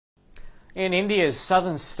In India's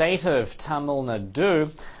southern state of Tamil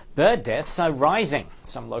Nadu, bird deaths are rising.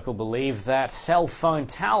 Some local believe that cell phone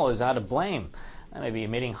towers are to blame. They may be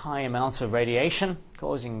emitting high amounts of radiation,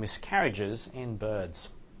 causing miscarriages in birds.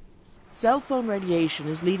 Cell phone radiation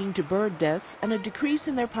is leading to bird deaths and a decrease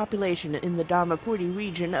in their population in the Dharmapuri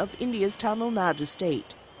region of India's Tamil Nadu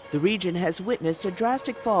state. The region has witnessed a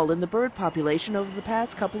drastic fall in the bird population over the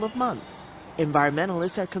past couple of months.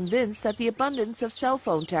 Environmentalists are convinced that the abundance of cell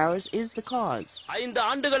phone towers is the cause.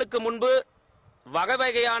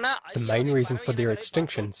 The main reason for their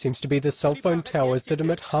extinction seems to be the cell phone towers that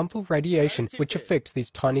emit harmful radiation which affect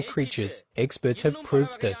these tiny creatures. Experts have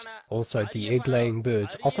proved this. Also, the egg-laying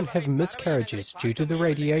birds often have miscarriages due to the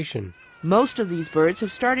radiation. Most of these birds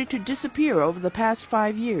have started to disappear over the past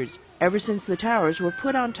 5 years, ever since the towers were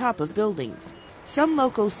put on top of buildings. Some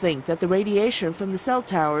locals think that the radiation from the cell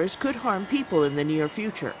towers could harm people in the near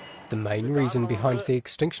future. The main reason behind the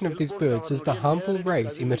extinction of these birds is the harmful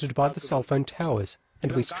rays emitted by the cell phone towers,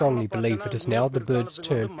 and we strongly believe it is now the birds'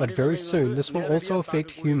 turn, but very soon this will also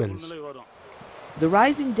affect humans. The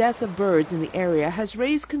rising death of birds in the area has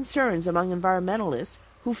raised concerns among environmentalists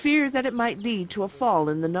who fear that it might lead to a fall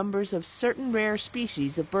in the numbers of certain rare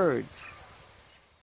species of birds.